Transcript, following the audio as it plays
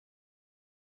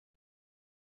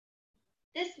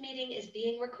This meeting is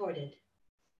being recorded.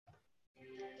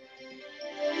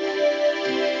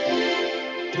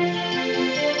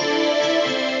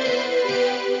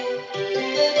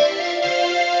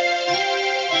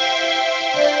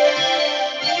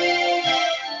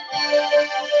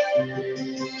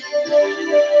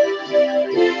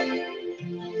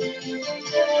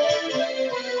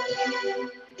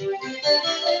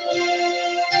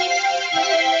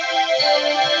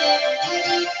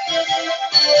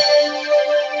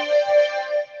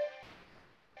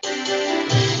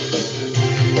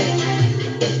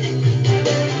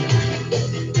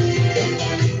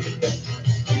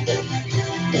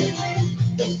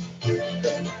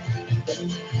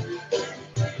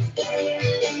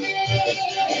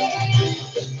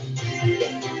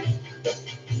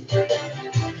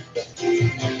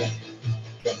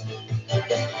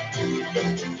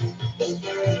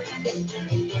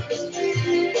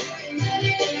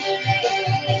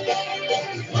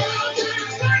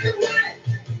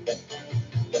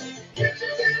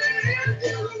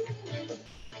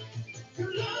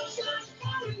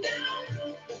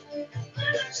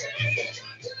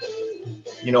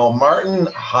 Martin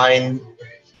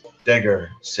Heidegger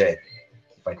said,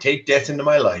 if I take death into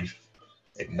my life,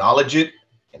 acknowledge it,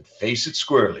 and face it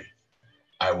squarely,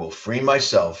 I will free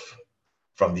myself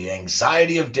from the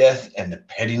anxiety of death and the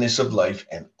pettiness of life,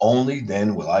 and only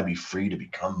then will I be free to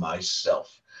become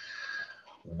myself.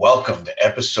 Welcome to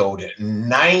episode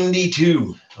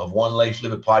 92 of One Life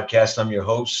Live It podcast. I'm your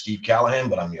host, Steve Callahan,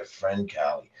 but I'm your friend,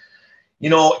 Callie.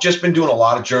 Just been doing a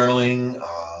lot of journaling.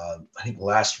 I think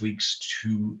last week's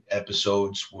 2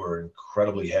 episodes were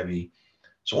incredibly heavy.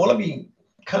 So I want to be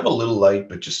kind of a little light,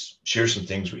 but just share some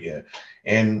things with you.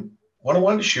 And what I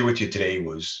wanted to share with you today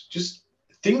was just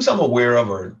things I'm aware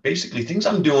of, or basically things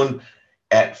I'm doing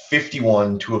at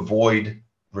 51 to avoid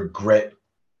regret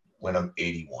when I'm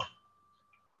 81.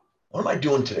 What am I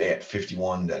doing today at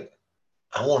 51 that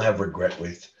I won't have regret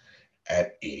with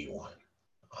at 81?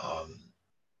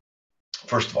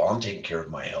 First of all, I'm taking care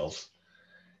of my health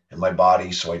and my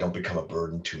body so I don't become a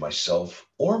burden to myself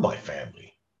or my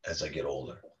family as I get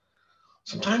older.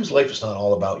 Sometimes life is not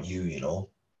all about you,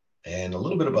 and a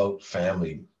little bit about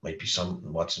family might be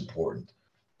something what's important.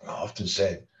 I often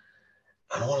said,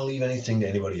 I don't want to leave anything to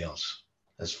anybody else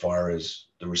as far as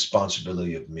the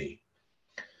responsibility of me.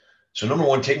 So number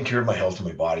one, taking care of my health and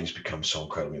my body has become so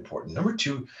incredibly important. Number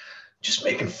two, just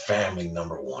making family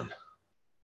number one.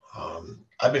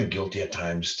 I've been guilty at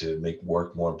times to make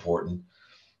work more important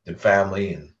than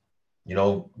family. And,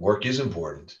 work is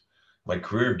important. My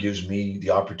career gives me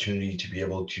the opportunity to be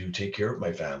able to take care of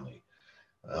my family.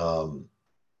 Um,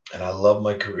 and I love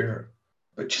my career,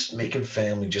 but just making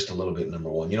family just a little bit number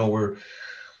one.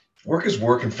 Work is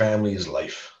work and family is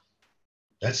life.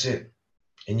 That's it.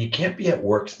 And you can't be at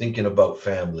work thinking about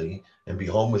family and be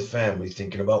home with family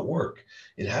thinking about work.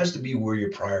 It has to be where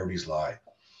your priorities lie.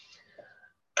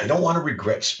 I don't want to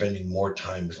regret spending more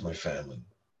time with my family.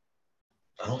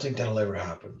 I don't think that'll ever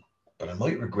happen, but I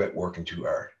might regret working too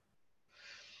hard.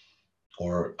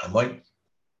 Or I might,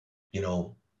 you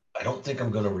know, I don't think I'm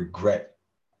going to regret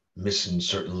missing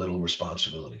certain little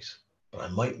responsibilities, but I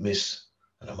might miss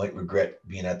and I might regret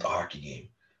being at the hockey game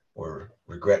or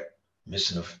regret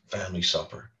missing a family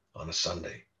supper on a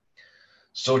Sunday.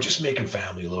 So just making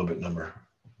family a little bit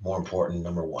more important,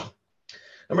 number one.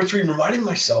 Number three, reminding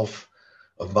myself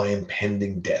of my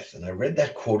impending death. And I read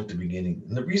that quote at the beginning.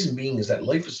 And the reason being is that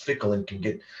life is fickle and can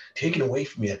get taken away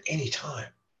from you at any time.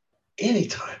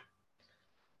 Anytime.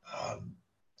 Um,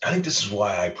 I think this is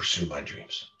why I pursue my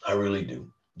dreams. I really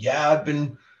do. Yeah, I've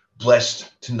been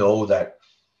blessed to know that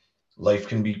life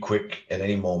can be quick at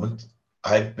any moment.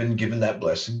 I've been given that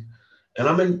blessing, and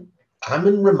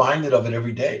I'm reminded of it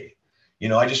every day.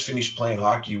 I just finished playing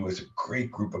hockey with a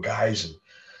great group of guys,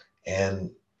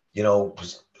 and it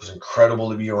was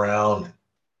incredible to be around,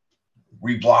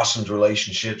 re-blossomed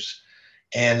relationships,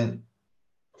 and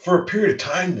for a period of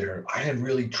time there, I had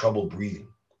really trouble breathing.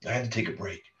 I had to take a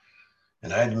break,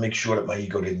 and I had to make sure that my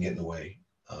ego didn't get in the way.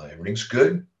 Everything's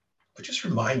good, but just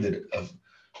reminded of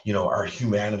our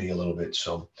humanity a little bit.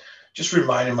 So just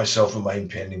reminding myself of my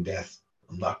impending death.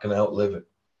 I'm not going to outlive it,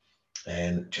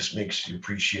 and it just makes you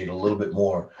appreciate a little bit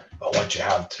more about what you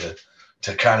have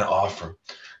to kind of offer.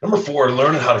 Number four,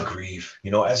 learning how to grieve.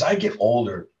 As I get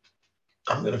older,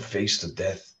 I'm going to face the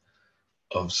death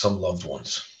of some loved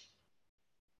ones.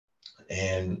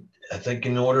 And I think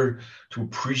in order to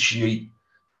appreciate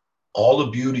all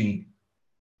the beauty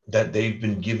that they've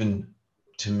been given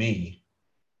to me,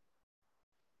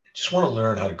 I just want to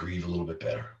learn how to grieve a little bit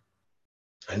better.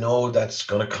 I know that's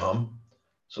going to come,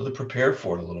 so to prepare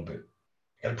for it a little bit.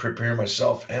 I got to prepare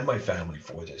myself and my family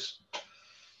for this.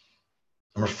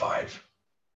 Number 5,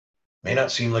 may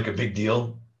not seem like a big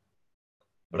deal,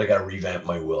 but I got to revamp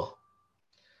my will.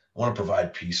 I want to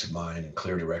provide peace of mind and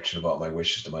clear direction about my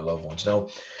wishes to my loved ones. Now,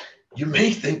 you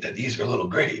may think that these are a little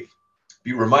grave.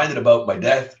 Be reminded about my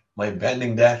death, my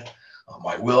impending death,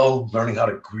 my will, learning how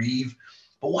to grieve.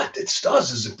 But what this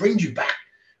does is it brings you back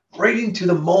right into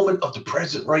the moment of the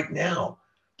present right now,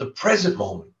 the present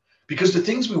moment. Because the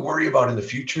things we worry about in the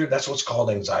future, that's what's called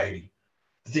anxiety.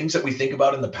 The things that we think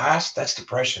about in the past, that's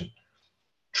depression.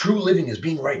 True living is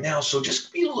being right now. So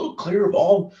just be a little clear of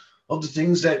all of the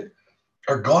things that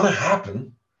are going to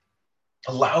happen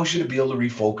allows you to be able to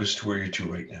refocus to where you're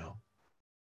to right now.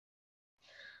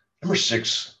 Number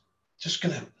 6,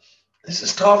 this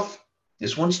is tough.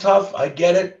 This one's tough. I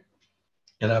get it.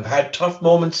 And I've had tough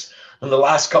moments in the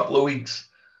last couple of weeks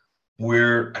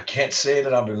where I can't say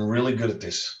that I've been really good at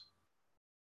this,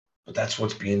 but that's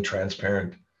what's being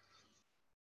transparent.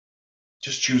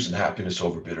 Just choosing happiness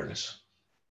over bitterness.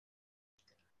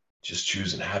 Just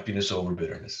choosing happiness over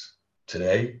bitterness.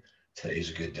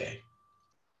 Today's a good day.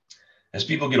 As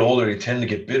people get older, they tend to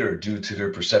get bitter due to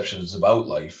their perceptions about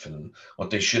life and what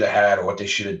they should have had or what they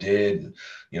should have did. And,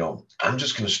 I'm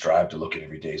just going to strive to look at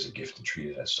every day as a gift and treat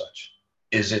it as such.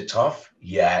 Is it tough?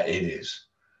 Yeah, it is.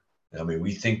 I mean,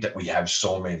 we think that we have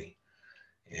so many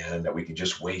and that we can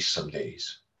just waste some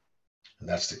days. And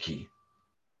that's the key.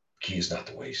 Key is not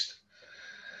to waste.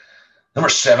 Number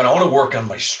 7, I want to work on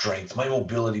my strength, my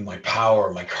mobility, my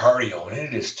power, my cardio. And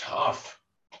it is tough,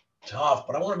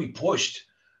 but I want to be pushed.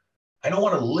 I don't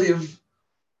want to live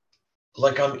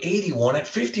like I'm 81 at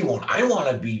 51. I want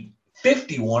to be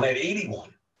 51 at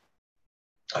 81.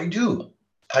 I do.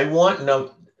 I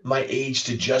want my age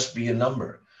to just be a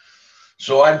number.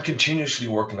 So I'm continuously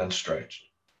working on strength.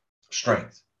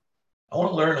 I want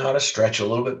to learn how to stretch a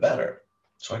little bit better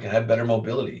so I can have better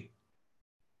mobility.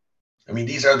 I mean,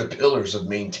 these are the pillars of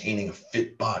maintaining a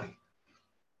fit body.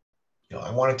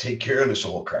 I want to take care of this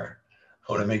old car.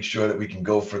 I want to make sure that we can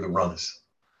go for the runs.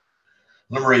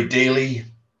 Number 8, daily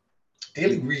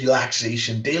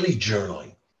relaxation, daily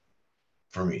journaling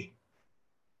for me.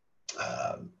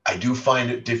 I do find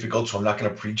it difficult, so I'm not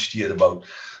going to preach to you about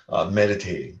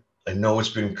meditating. I know it's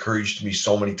been encouraged to me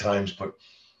so many times, but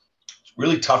it's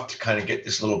really tough to kind of get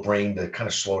this little brain to kind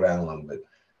of slow down a little bit.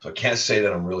 So I can't say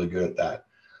that I'm really good at that,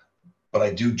 but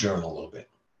I do journal a little bit.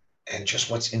 And just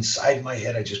what's inside my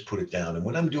head, I just put it down. And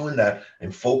when I'm doing that,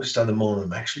 I'm focused on the moment.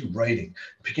 I'm actually writing,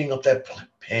 picking up that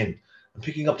pen. I'm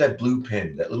picking up that blue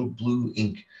pen, that little blue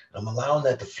ink. And I'm allowing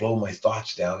that to flow my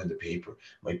thoughts down into paper. It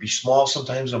might be small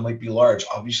sometimes, it might be large.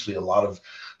 Obviously, a lot of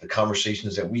the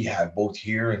conversations that we have, both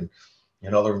here and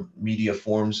in other media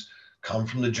forms, come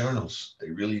from the journals.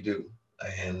 They really do.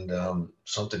 And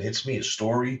something hits me, a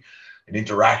story, an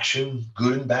interaction,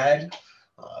 good and bad.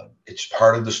 It's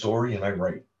part of the story, and I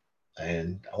write.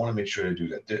 And I want to make sure to do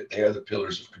that. They are the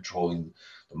pillars of controlling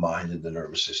the mind and the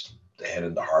nervous system, the head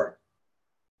and the heart.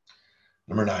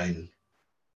 Number 9,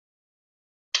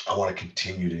 I want to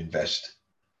continue to invest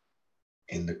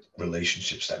in the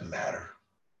relationships that matter.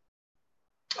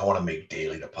 I want to make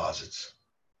daily deposits.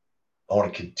 I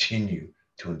want to continue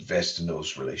to invest in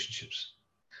those relationships.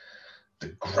 The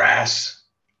grass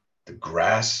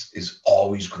is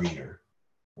always greener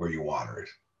where you water it.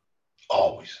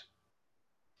 Always.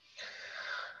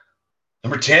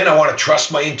 Number 10, I want to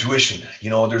trust my intuition.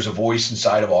 There's a voice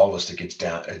inside of all of us that gets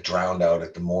drowned out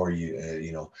at the more you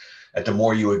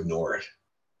ignore it.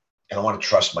 And I want to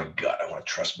trust my gut. I want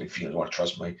to trust my feelings. I want to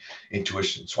trust my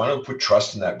intuition. So I don't put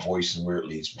trust in that voice and where it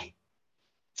leads me.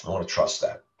 I want to trust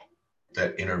that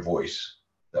inner voice,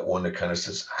 that one that kind of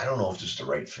says, I don't know if this is the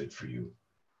right fit for you.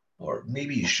 Or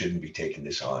maybe you shouldn't be taking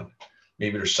this on.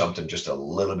 Maybe there's something just a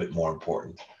little bit more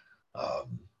important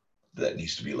that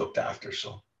needs to be looked after.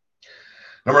 So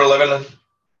number 11,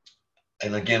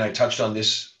 and again, I touched on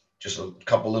this just a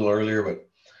couple little earlier, but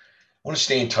I want to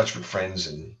stay in touch with friends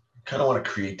and kind of want to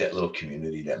create that little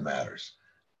community that matters.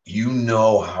 You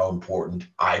know how important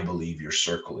I believe your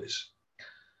circle is.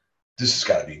 This has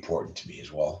got to be important to me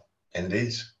as well. And it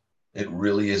is. It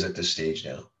really is at this stage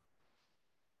now.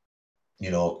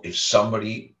 If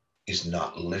somebody is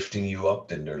not lifting you up,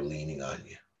 then they're leaning on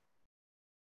you.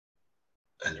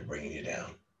 And they're bringing you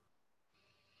down.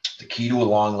 The key to a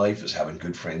long life is having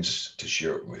good friends to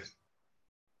share it with.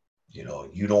 You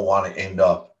don't want to end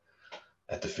up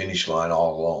at the finish line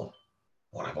all alone.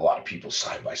 You want to have a lot of people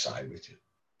side by side with you.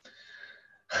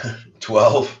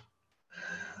 12,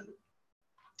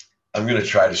 I'm going to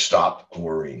try to stop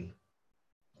worrying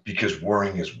because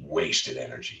worrying is wasted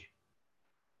energy.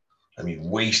 I mean,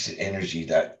 wasted energy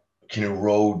that can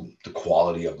erode the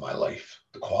quality of my life,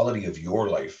 the quality of your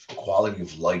life, the quality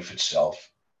of life itself.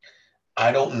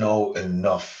 I don't know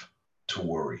enough to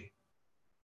worry.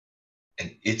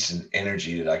 And it's an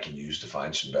energy that I can use to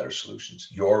find some better solutions.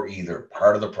 You're either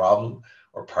part of the problem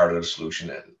or part of the solution.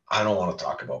 And I don't want to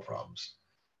talk about problems.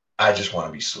 I just want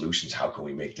to be solutions. How can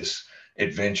we make this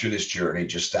adventure, this journey,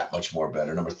 just that much more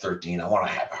better? Number 13, I want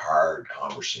to have hard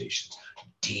conversations,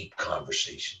 deep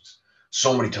conversations.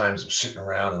 So many times I'm sitting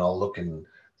around and I'll look and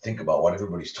think about what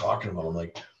everybody's talking about. I'm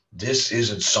like, this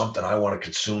isn't something I want to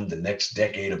consume the next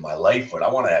decade of my life, but I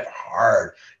want to have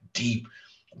hard, deep,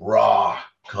 raw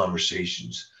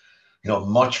conversations.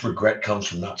 Much regret comes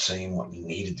from not saying what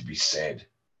needed to be said.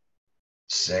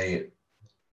 Say it.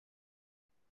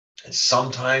 And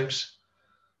sometimes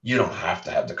you don't have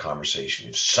to have the conversation.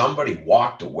 If somebody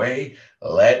walked away,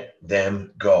 let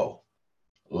them go.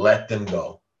 Let them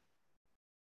go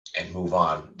and move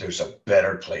on. There's a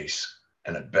better place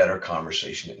and a better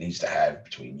conversation that needs to have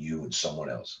between you and someone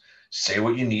else. Say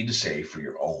what you need to say for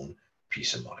your own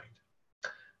peace of mind.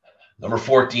 Number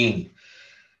 14,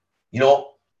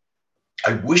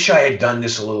 I wish I had done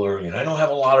this a little earlier, and I don't have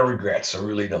a lot of regrets. I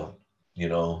really don't.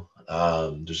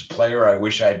 There's a player I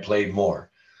wish I had played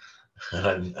more,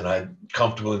 and I'm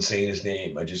comfortable in saying his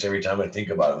name. Every time I think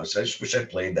about him, I just wish I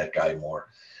played that guy more.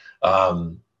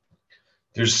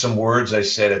 There's some words I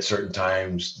said at certain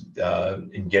times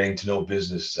in getting to know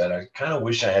business that I kind of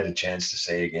wish I had a chance to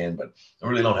say again, but I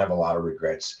really don't have a lot of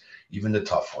regrets. Even the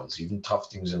tough ones, even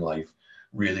tough things in life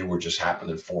really were just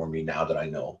happening for me now that I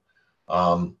know.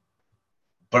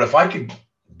 But if I could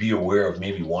be aware of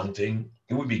maybe one thing,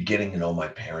 it would be getting to know my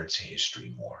parents'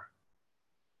 history more.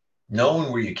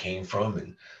 Knowing where you came from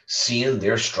and seeing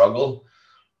their struggle,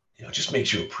 just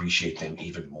makes you appreciate them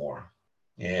even more.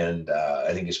 And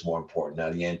I think it's more important.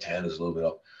 Now, the antenna is a little bit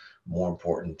up, more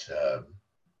important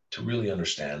to really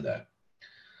understand that.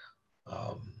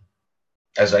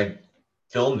 As I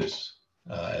film this,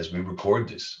 as we record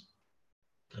this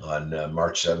on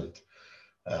March 7th,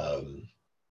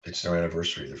 it's their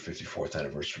anniversary, their 54th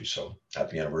anniversary. So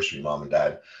happy anniversary, Mom and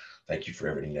Dad. Thank you for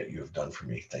everything that you have done for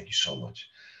me. Thank you so much.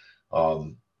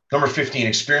 Number 15,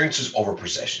 experiences over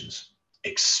possessions.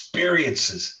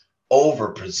 Experiences over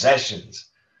possessions.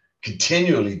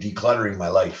 Continually decluttering my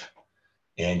life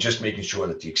and just making sure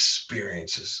that the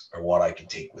experiences are what I can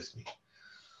take with me.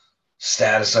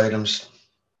 Status items,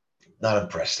 not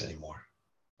impressed anymore.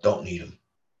 Don't need them.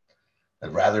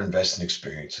 I'd rather invest in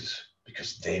experiences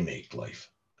because they make life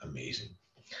amazing.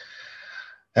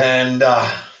 And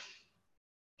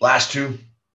last two.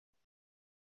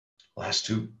 I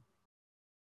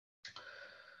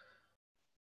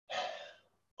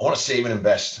want to save and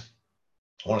invest.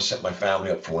 I want to set my family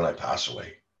up for when I pass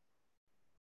away.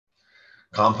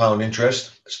 Compound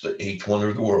interest, it's the eighth wonder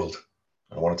of the world.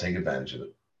 I want to take advantage of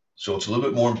it. So it's a little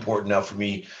bit more important now for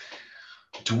me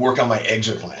to work on my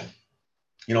exit plan.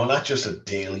 Not just a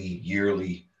daily,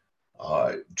 yearly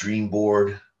dream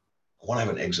board. I want to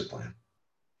have an exit plan.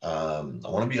 I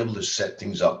want to be able to set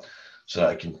things up so that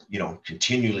I can,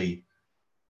 continually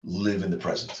live in the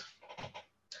present.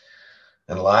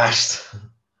 And last,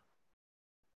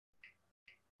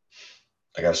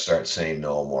 I got to start saying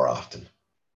no more often.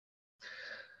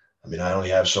 I only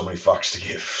have so many fucks to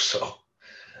give, so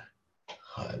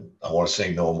I want to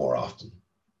say no more often.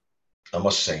 I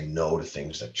must say no to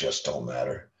things that just don't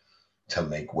matter to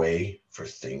make way for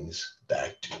things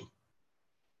that do.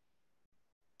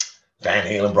 Van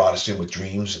Halen brought us in with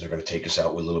dreams, and they're going to take us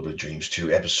out with a little bit of dreams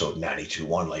too. Episode 92,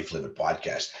 One Life Live It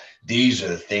podcast. These are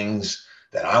the things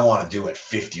that I want to do at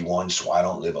 51 so I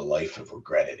don't live a life of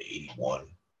regret at 81.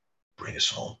 Bring us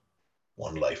home.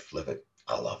 One life, live it.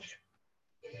 I love you.